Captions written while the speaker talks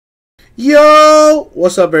Yo!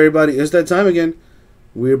 What's up, everybody? It's that time again.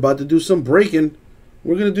 We're about to do some breaking.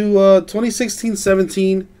 We're going to do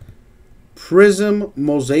 2016-17 Prizm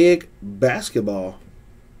Mosaic Basketball.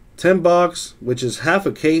 10 box, which is half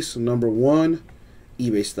a case, number 1,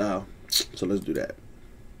 eBay style. So let's do that.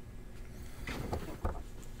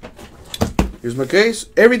 Here's my case.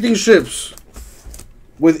 Everything ships.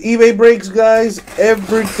 With eBay breaks, guys,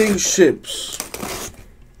 everything ships.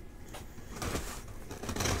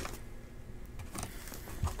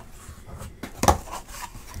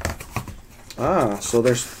 Ah, so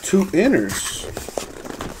there's 2 inners.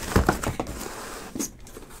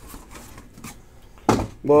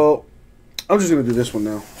 Well, I'm just going to do this one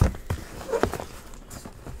now.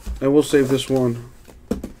 And we'll save this one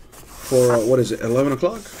for, what is it, 11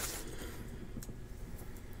 o'clock?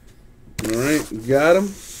 Alright, got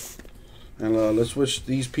him. And let's wish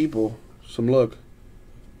these people some luck.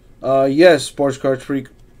 Yes, Sports Card Freak.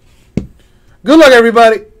 Good luck,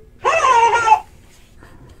 everybody.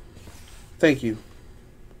 Thank you.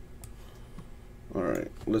 Alright,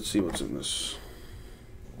 let's see what's in this.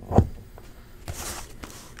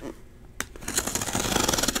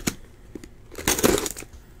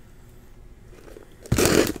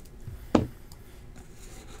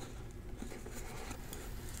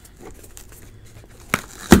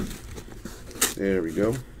 There we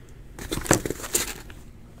go.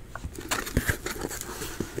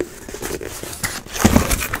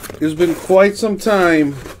 It's been quite some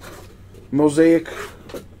time. Mosaic,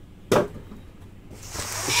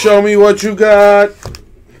 show me what you got.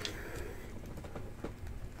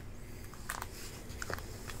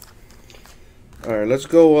 All right, let's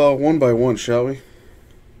go one by one, shall we?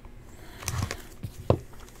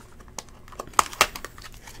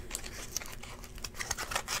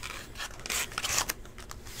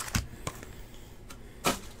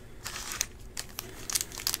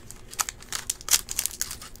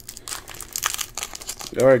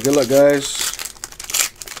 All right, good luck, guys.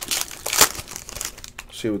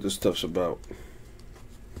 See what this stuff's about.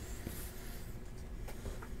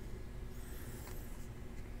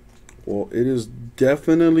 Well, it is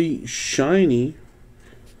definitely shiny.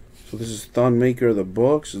 So this is Thon Maker of the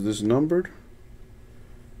Bucks. Is this numbered?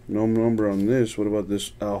 No number on this. What about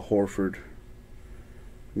this Al Horford?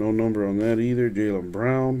 No number on that either. Jaylen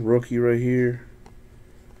Brown, rookie right here.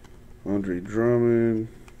 Andre Drummond.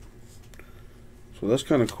 So that's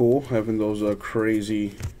kind of cool, having those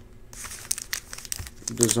crazy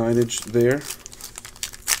designage there.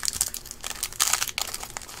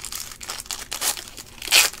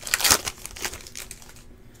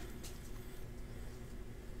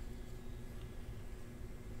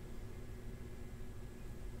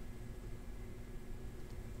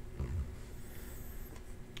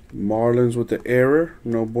 Marlins with the error,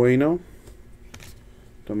 no bueno.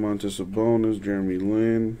 Domantas Sabonis, Jeremy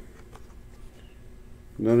Lin.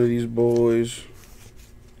 None of these boys.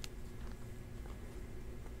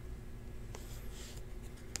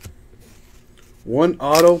 One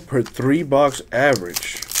auto per 3 box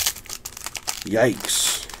average.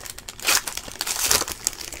 Yikes.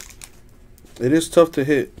 It is tough to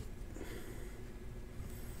hit.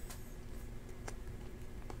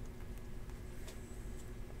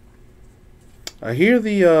 I hear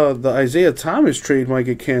the Isaiah Thomas trade might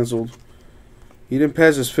get canceled. He didn't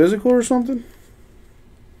pass his physical or something?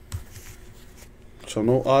 So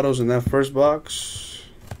no autos in that first box.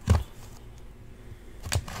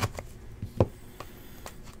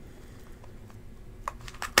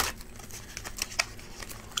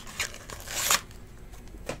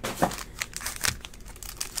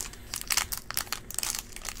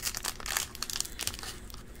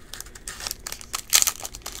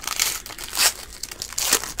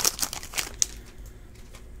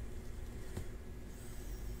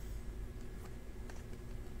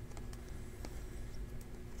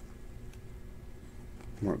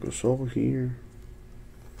 Marcus over here.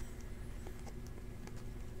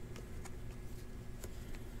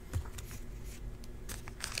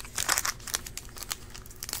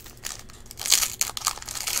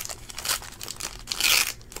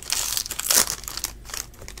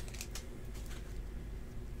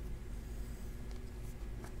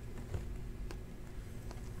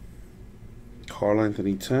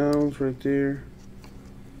 Karl-Anthony Towns right there.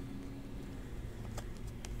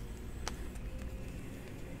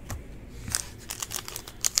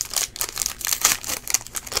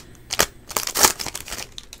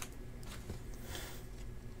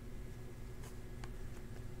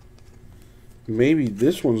 Maybe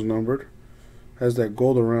this one's numbered. Has that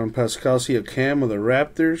gold around Pascal Siakam of the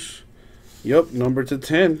Raptors. Yup, numbered to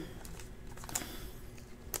 10.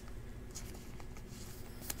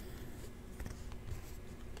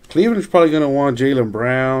 Cleveland's probably going to want Jaylen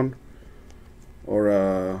Brown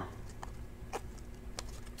or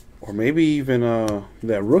maybe even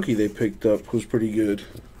that rookie they picked up who's pretty good.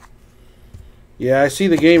 Yeah, I see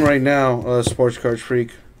the game right now, Sports Cards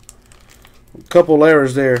Freak. A couple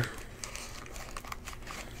errors there.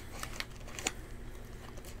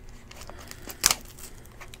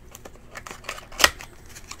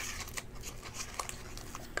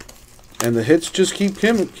 And the hits just keep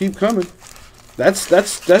coming. That's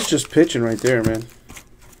just pitching right there, man.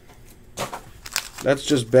 That's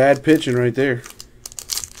just bad pitching right there.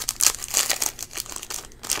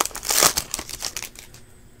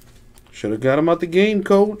 Should have got him out the game,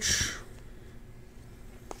 coach.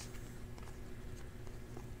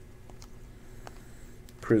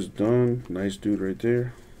 Chris Dunn, nice dude right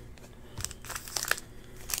there.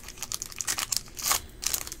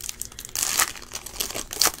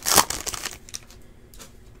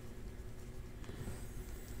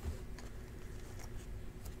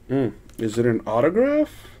 Is it an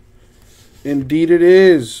autograph? Indeed it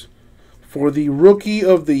is. For the Rookie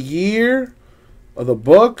of the Year of the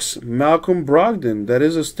Bucks, Malcolm Brogdon. That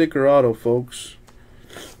is a sticker auto, folks.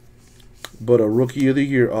 But a Rookie of the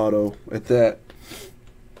Year auto at that.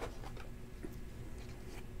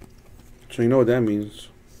 So you know what that means.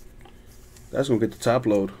 That's going to get the top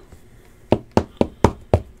load.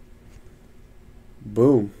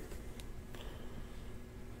 Boom.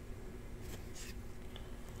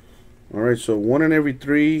 Alright, so 1 in every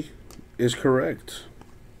 3 is correct.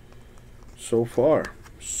 So far.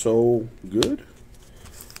 So good.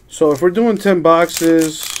 So if we're doing 10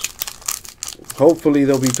 boxes, hopefully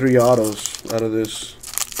there'll be 3 autos out of this.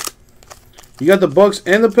 You got the Bucks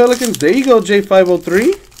and the Pelicans. There you go,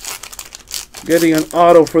 J503. Getting an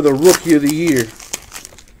auto for the Rookie of the Year.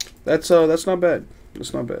 That's not bad.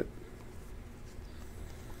 That's not bad.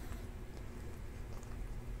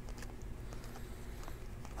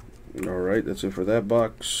 Alright, that's it for that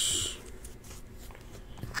box.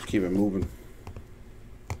 Let's keep it moving.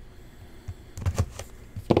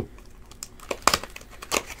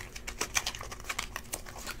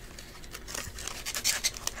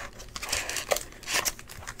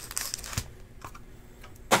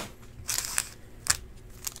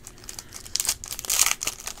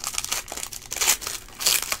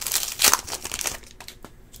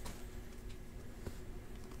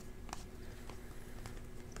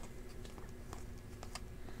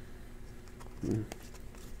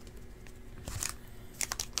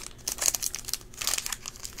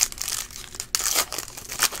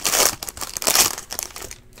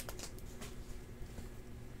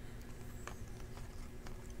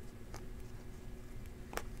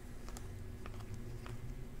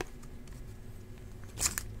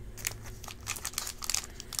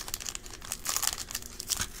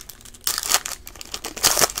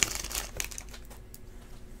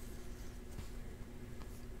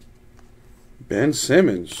 Ben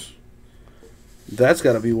Simmons. That's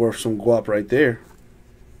got to be worth some guap right there.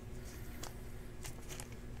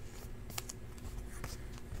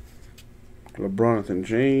 LeBron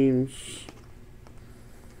James.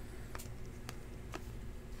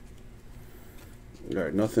 All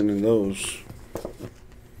right, nothing in those.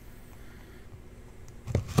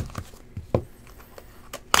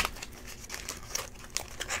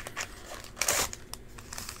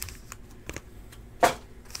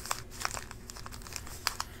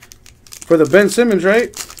 For the Ben Simmons, right?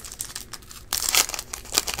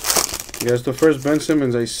 Yeah, it's the first Ben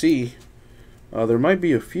Simmons I see. There might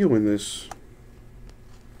be a few in this.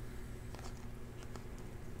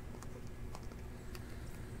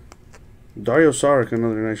 Dario Saric,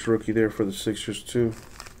 another nice rookie there for the Sixers, too.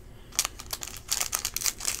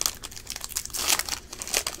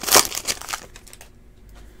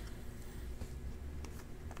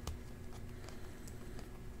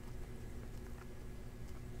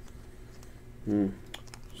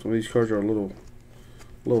 Some of these cards are a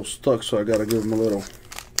little stuck, so I gotta give them a little.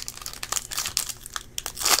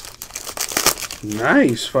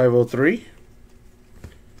 Nice, 503.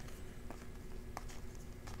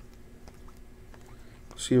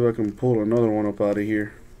 See if I can pull another one up out of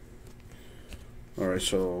here. All right,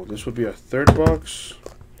 so this would be a third box.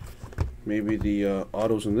 Maybe the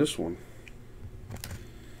autos in this one.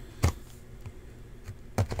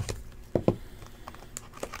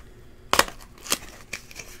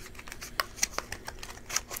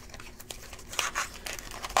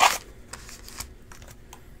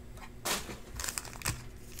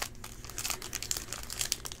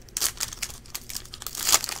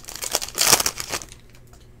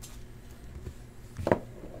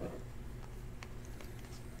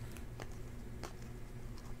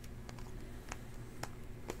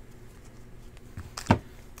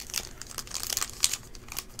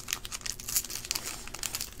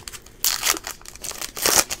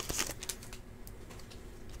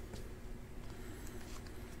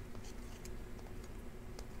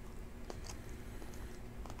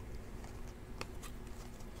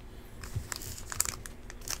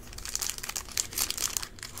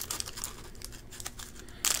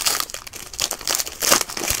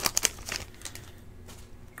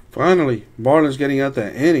 Finally, Marlins getting out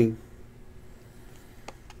that inning.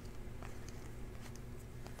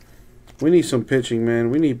 We need some pitching,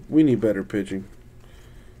 man. We need better pitching.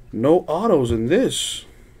 No autos in this.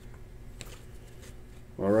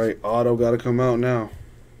 All right, auto got to come out now.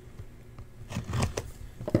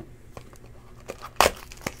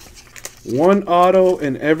 One auto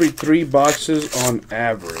in every 3 boxes on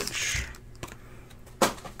average.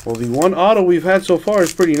 Well, the one auto we've had so far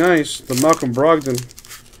is pretty nice. The Malcolm Brogdon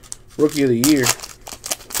Rookie of the Year.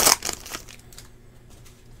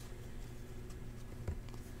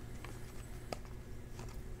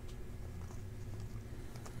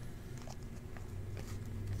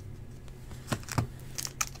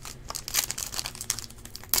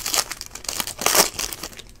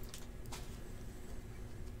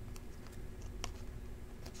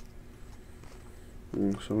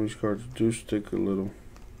 Some of these cards do stick a little.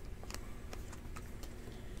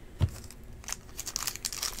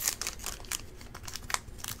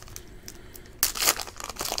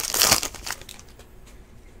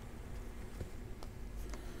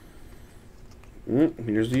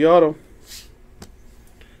 Here's the auto.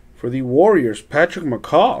 For the Warriors, Patrick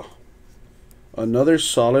McCaw. Another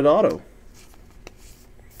solid auto.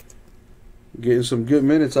 Getting some good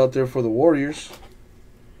minutes out there for the Warriors.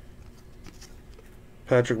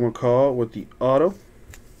 Patrick McCaw with the auto.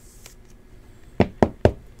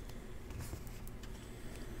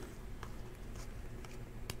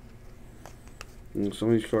 And some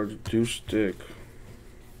of these cards do stick.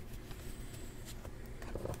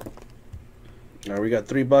 Now we got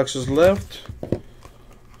 3 boxes left.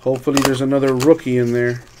 Hopefully there's another rookie in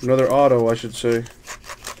there. Another auto, I should say.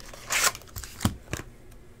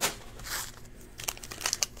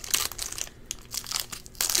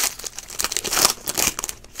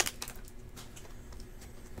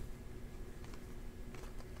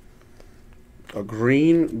 A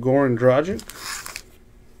green Goran Dragic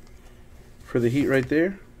for the Heat right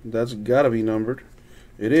there. That's got to be numbered.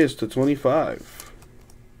 It is to 25.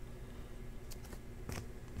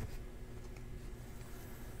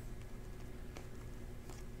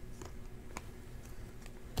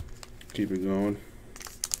 Keep it going.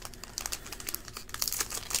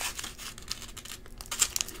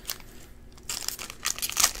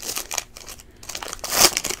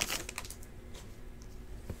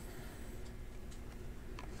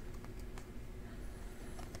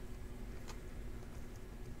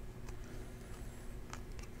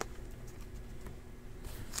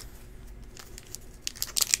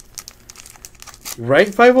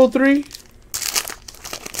 Right, 503?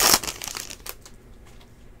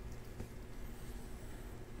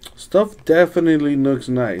 Stuff definitely looks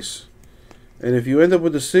nice. And if you end up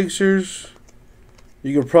with the Sixers,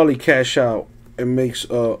 you could probably cash out and makes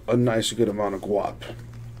a nice good amount of guap.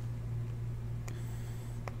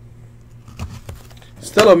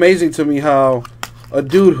 Still amazing to me how a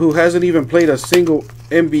dude who hasn't even played a single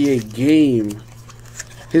NBA game,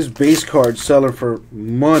 his base card's selling for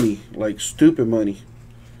money, like stupid money.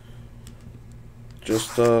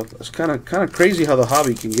 Just it's kind of crazy how the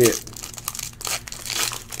hobby can get.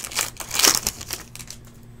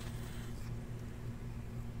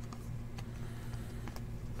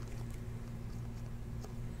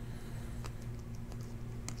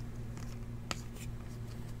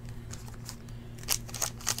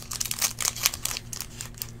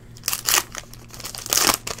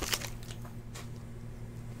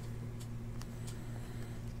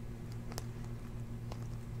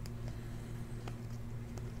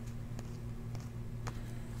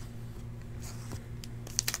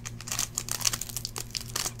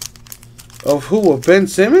 Of who? Of Ben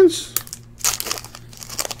Simmons?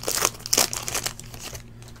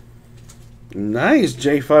 Nice,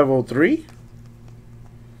 J503.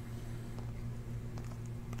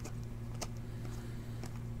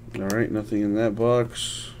 Alright, nothing in that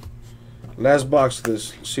box. Last box of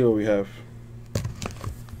this. Let's see what we have.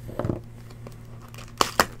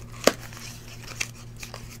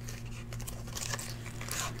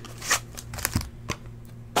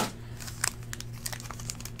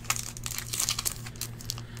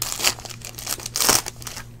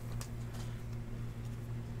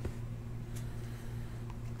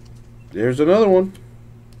 There's another one.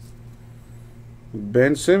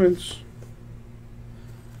 Ben Simmons.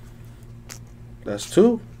 That's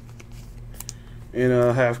 2 in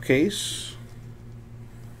a half case.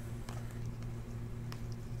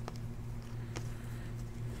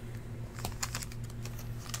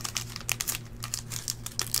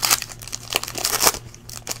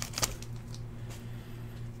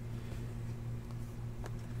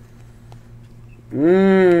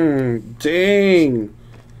 Dang.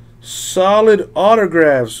 solid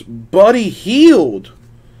autographs. Buddy Hield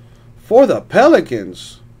for the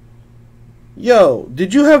Pelicans. Yo,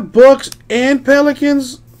 did you have Bucks and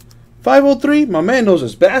Pelicans? 503? My man knows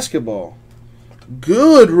his basketball.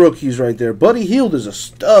 Good rookies right there. Buddy Hield is a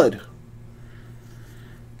stud.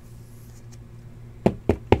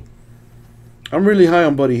 I'm really high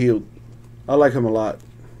on Buddy Hield. I like him a lot.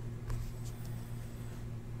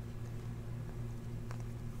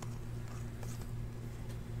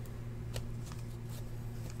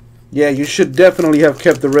 Yeah, you should definitely have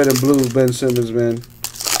kept the red and blue, Ben Simmons, man.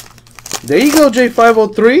 There you go,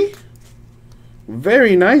 J503.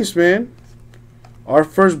 Very nice, man. Our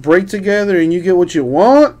first break together and you get what you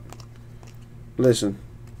want. Listen,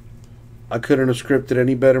 I couldn't have scripted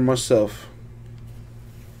any better myself.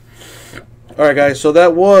 Alright, guys, so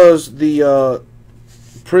that was the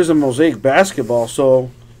Prizm Mosaic basketball.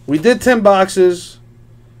 So we did 10 boxes.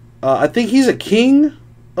 I think he's a king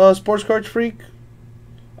sports cards freak.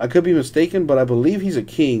 I could be mistaken, but I believe he's a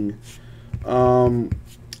king.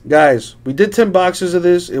 Guys, we did 10 boxes of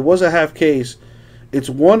this. It was a half case. It's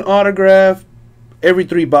one autograph every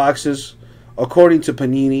 3 boxes, according to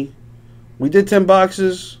Panini. We did 10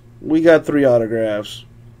 boxes. We got 3 autographs.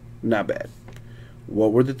 Not bad.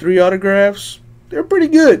 What were the 3 autographs? They're pretty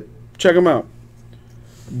good. Check them out.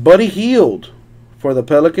 Buddy Hield for the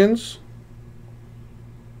Pelicans.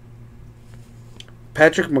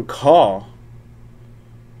 Patrick McCaw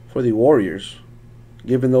for the Warriors,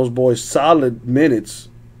 giving those boys solid minutes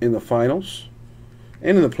in the finals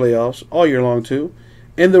and in the playoffs all year long too.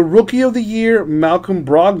 And the Rookie of the Year, Malcolm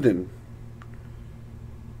Brogdon,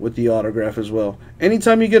 with the autograph as well.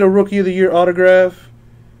 Anytime you get a Rookie of the Year autograph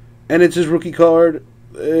and it's his rookie card,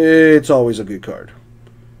 it's always a good card.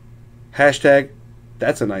 Hashtag,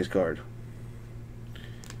 that's a nice card.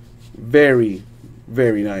 Very,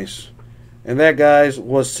 very nice. And that, guys,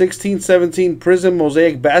 was 16-17 Prizm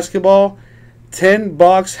Mosaic Basketball.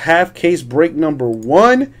 10-box half case break number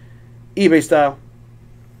 1. eBay style.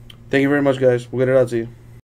 Thank you very much, guys. We'll get it out to you.